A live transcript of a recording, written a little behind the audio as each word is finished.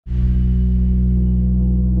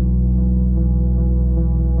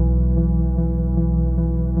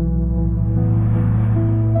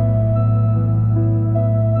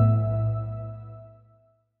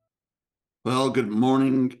Well, good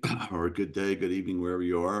morning or good day, good evening, wherever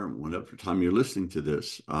you are, whatever time you're listening to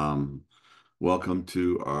this. Welcome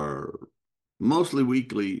to our mostly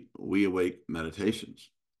weekly WeAwake meditations.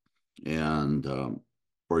 And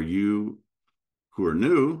for you who are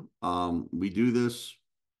new, we do this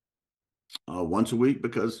once a week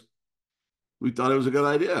because we thought it was a good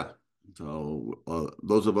idea. So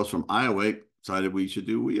those of us from iAwake decided we should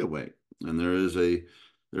do WeAwake. And there is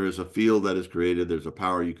a field that is created. There's a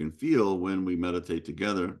power you can feel when we meditate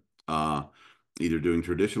together, either doing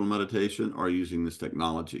traditional meditation or using this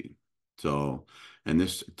technology. So, and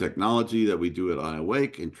this technology that we do at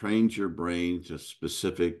iAwake and trains your brain to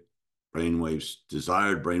specific brainwaves,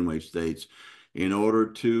 desired brainwave states in order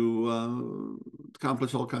to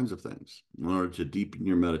accomplish all kinds of things, in order to deepen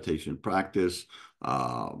your meditation practice,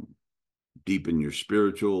 uh, deepen your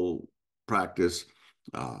spiritual practice,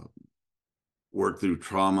 uh, work through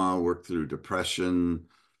trauma, work through depression,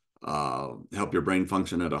 help your brain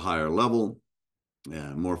function at a higher level,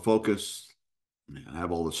 more focus,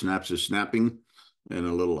 have all the synapses snapping in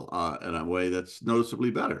a way that's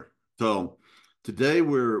noticeably better. So today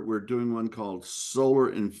we're doing one called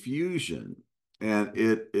Solar Infusion, and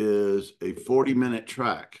it is a 40-minute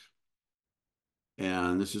track.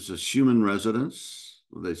 And this is a human residence,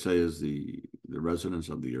 what they say is the residence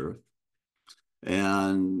of the earth.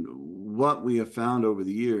 And what we have found over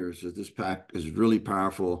the years is this pack is really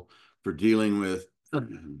powerful for dealing with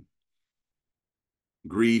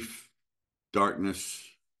grief, darkness,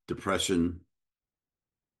 depression,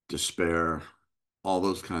 despair, all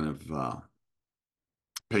those kind of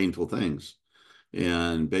painful things.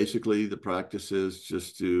 And basically, the practice is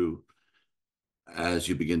just to, as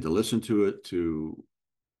you begin to listen to it, to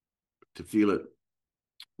feel it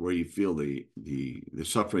where you feel the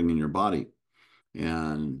suffering in your body,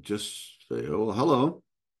 and just say, "Oh, hello,"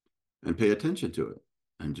 and pay attention to it,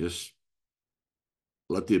 and just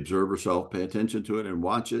let the observer self pay attention to it and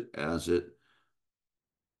watch it as it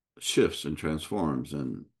shifts and transforms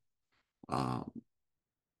and uh,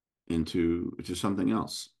 into something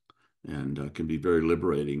else, and can be very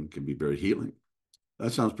liberating, can be very healing.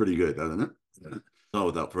 That sounds pretty good, doesn't it? Yeah. So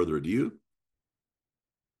without further ado,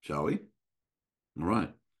 shall we? All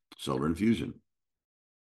right. Solar infusion.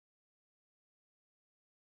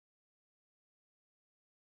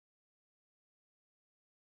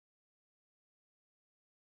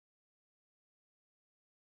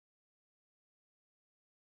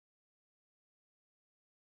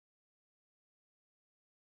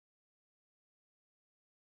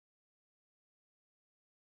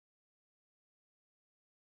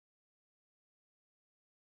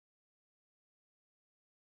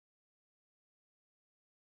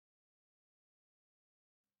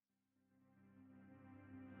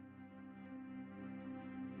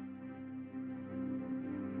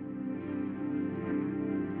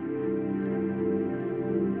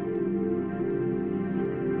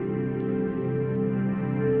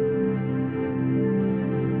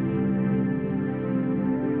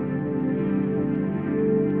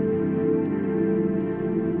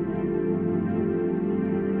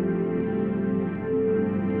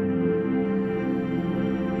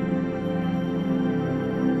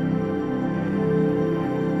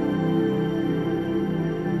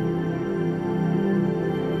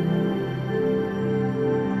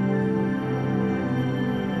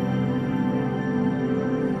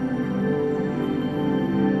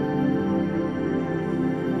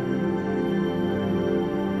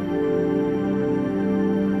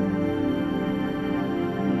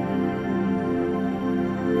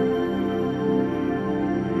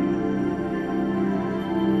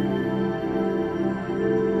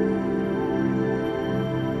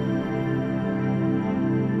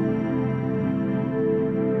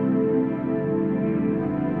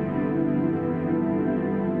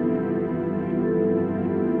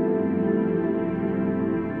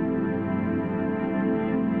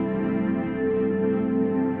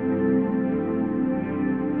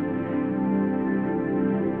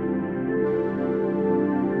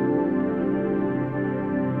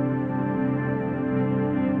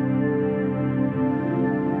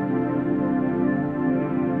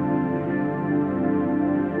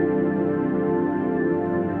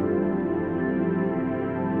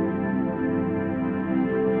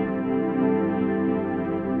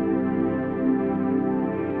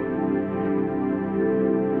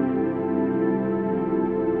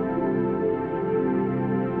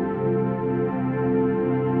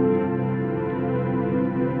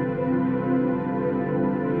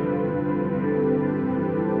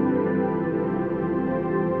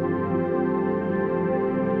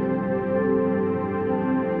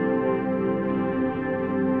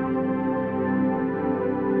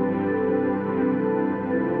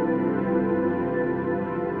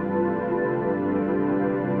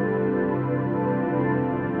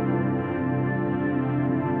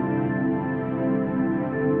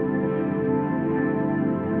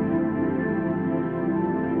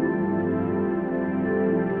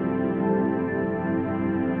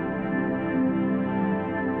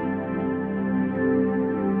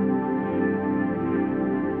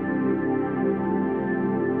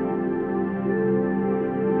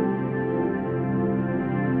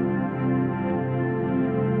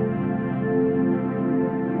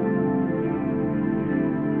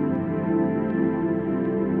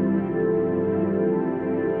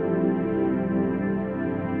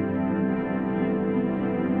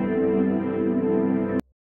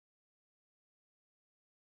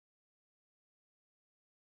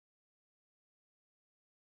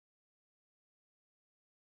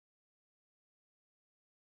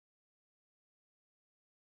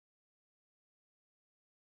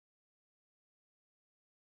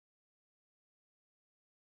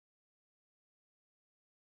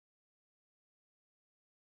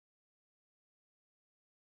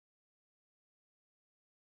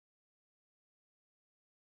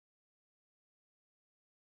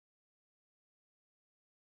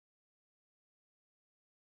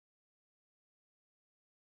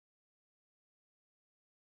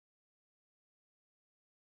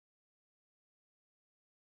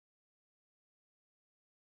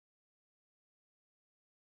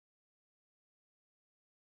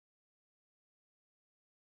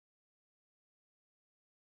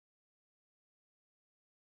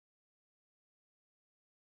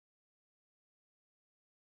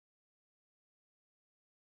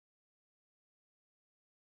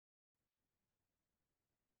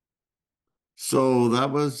 So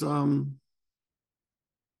that was yeah,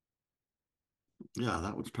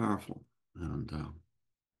 that was powerful. And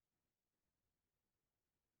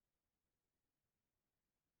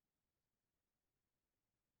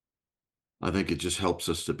I think it just helps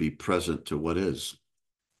us to be present to what is,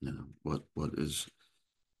 what is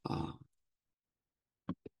uh,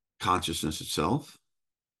 consciousness itself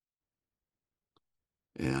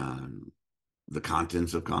and the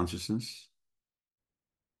contents of consciousness,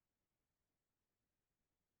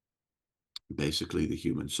 basically the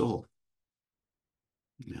human soul.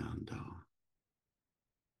 And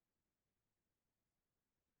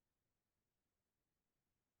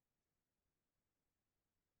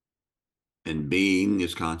and being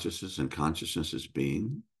is consciousness, and consciousness is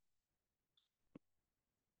being,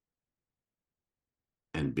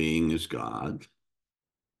 and being is God.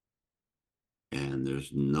 And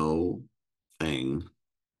there's no thing,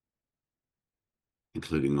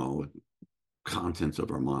 including all the contents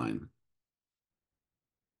of our mind,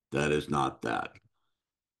 that is not that.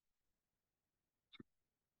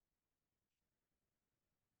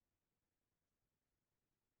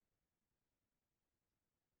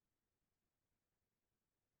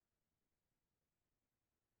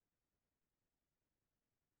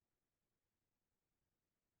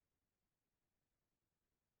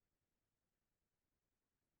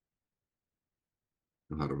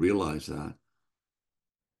 How to realize that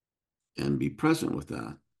and be present with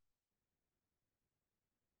that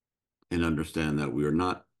and understand that we are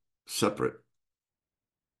not separate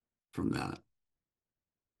from that.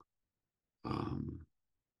 Um,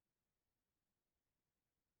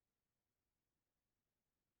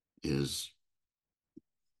 is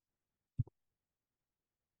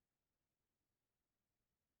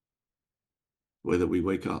the way that we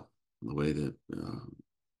wake up, the way that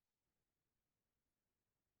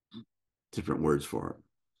different words for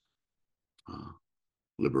it,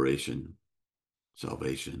 liberation,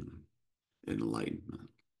 salvation, enlightenment.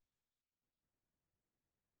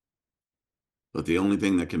 But the only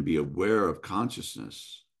thing that can be aware of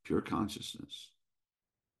consciousness, pure consciousness,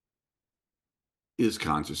 is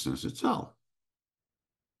consciousness itself.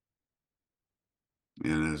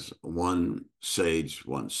 And as one sage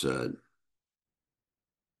once said,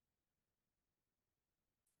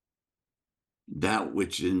 that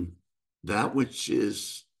which in that which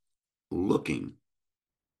is looking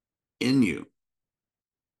in you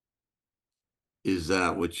is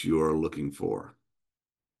that which you are looking for.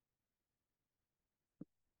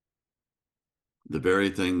 The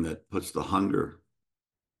very thing that puts the hunger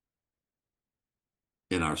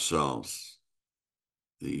in ourselves,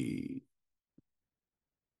 the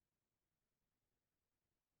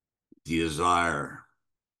desire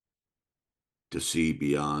to see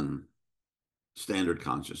beyond standard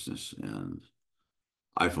consciousness and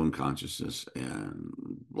iPhone consciousness and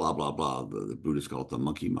blah, blah, blah. The Buddhists call it the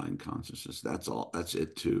monkey mind consciousness. That's all. That's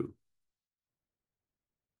it too.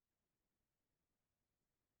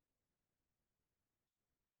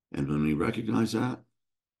 And when we recognize that,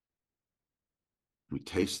 we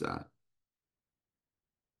taste that,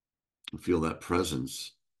 we feel that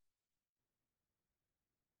presence.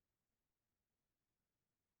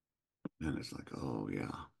 And it's like, oh,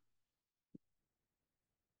 yeah,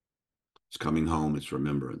 it's coming home. It's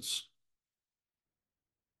remembrance.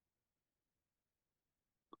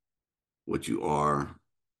 What you are,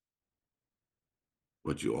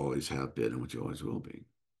 what you always have been, and what you always will be.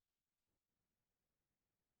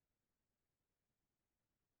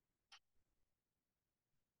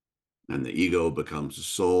 And the ego becomes the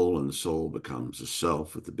soul, and the soul becomes the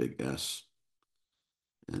self with the big S.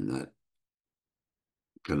 And that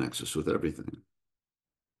connects us with everything.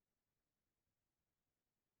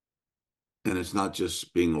 And it's not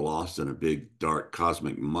just being lost in a big, dark,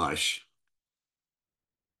 cosmic mush.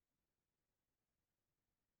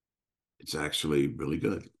 It's actually really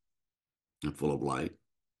good and full of light,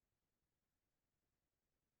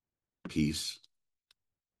 peace,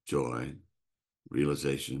 joy,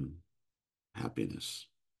 realization, happiness.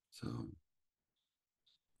 So,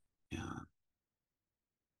 yeah.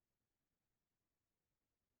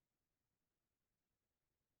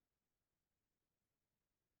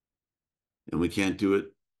 And we can't do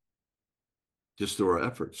it just through our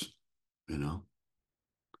efforts, you know,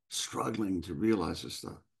 struggling to realize this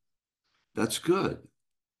stuff. That's good.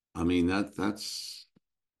 I mean, that's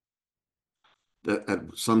that at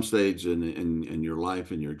some stage in your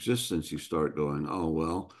life and your existence, you start going, oh,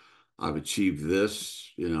 well, I've achieved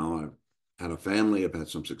this, I've had a family, I've had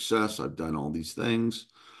some success, I've done all these things,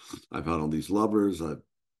 I've had all these lovers, I've,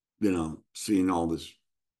 seen all this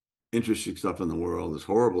interesting stuff in the world, this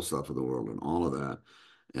horrible stuff in the world, and all of that.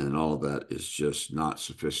 And all of that is just not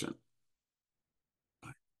sufficient.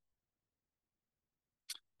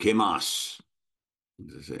 ¿Qué más?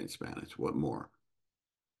 As they say in Spanish, what more?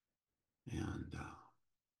 And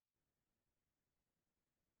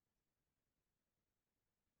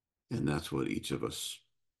and that's what each of us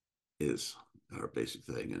is, our basic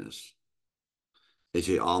thing. And it's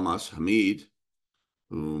H.A. Almas Hamid,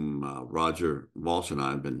 whom Roger Walsh and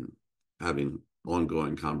I have been having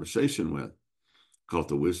ongoing conversation with, called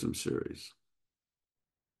the Wisdom Series,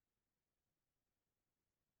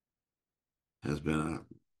 has been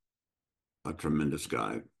a tremendous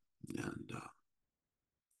guide and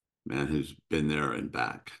man who's been there and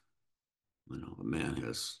back. You know, a man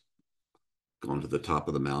has gone to the top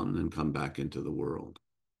of the mountain and come back into the world.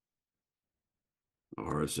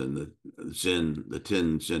 Or as in the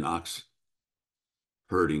 10 Zen ox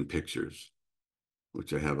herding pictures,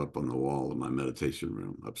 which I have up on the wall in my meditation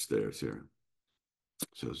room upstairs here.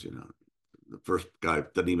 Shows, you know, the first guy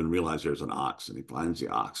doesn't even realize there's an ox, and he finds the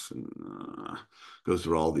ox and goes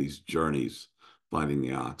through all these journeys finding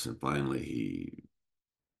the ox, and finally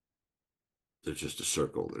there's just a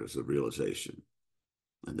circle. There's a realization,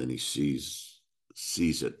 and then he sees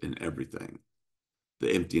it in everything,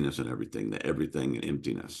 the emptiness in everything, the everything in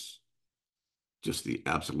emptiness, just the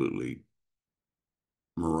absolutely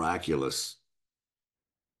miraculous,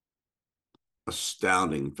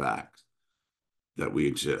 astounding fact that we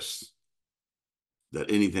exist,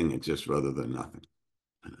 that anything exists rather than nothing.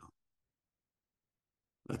 You know,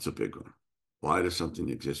 that's a big one. Why does something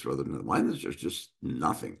exist rather than why is there just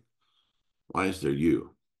nothing? Why is there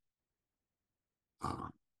you? Uh,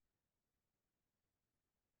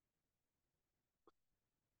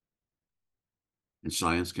 and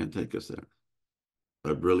science can't take us there.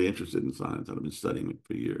 I'm really interested in science. I've been studying it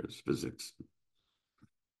for years, physics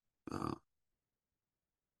uh,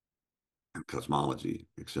 and cosmology,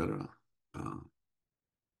 etc. Uh,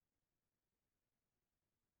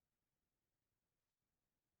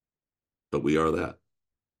 but we are that.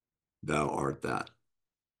 Thou art that.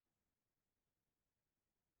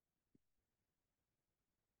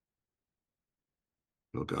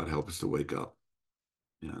 Oh God, help us to wake up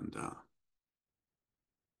and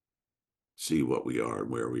see what we are and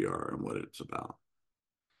where we are and what it's about.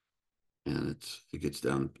 And it gets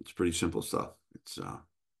down. It's pretty simple stuff. It's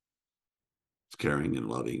caring and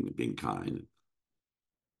loving and being kind.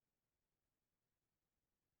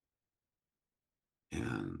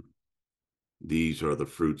 And these are the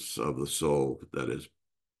fruits of the soul that has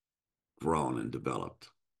grown and developed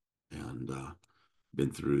and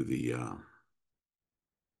been through the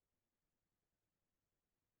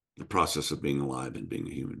process of being alive and being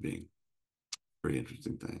a human being. Very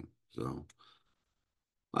interesting thing. So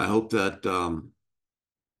I hope that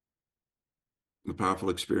a powerful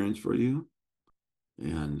experience for you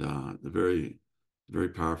and the very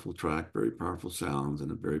powerful track, very powerful sounds,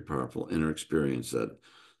 and a very powerful inner experience that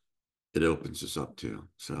it opens us up to.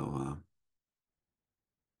 So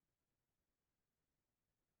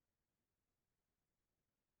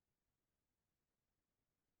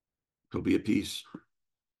go be at peace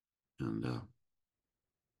and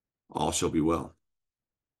all shall be well.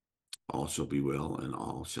 All shall be well and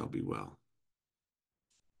all shall be well.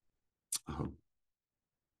 I hope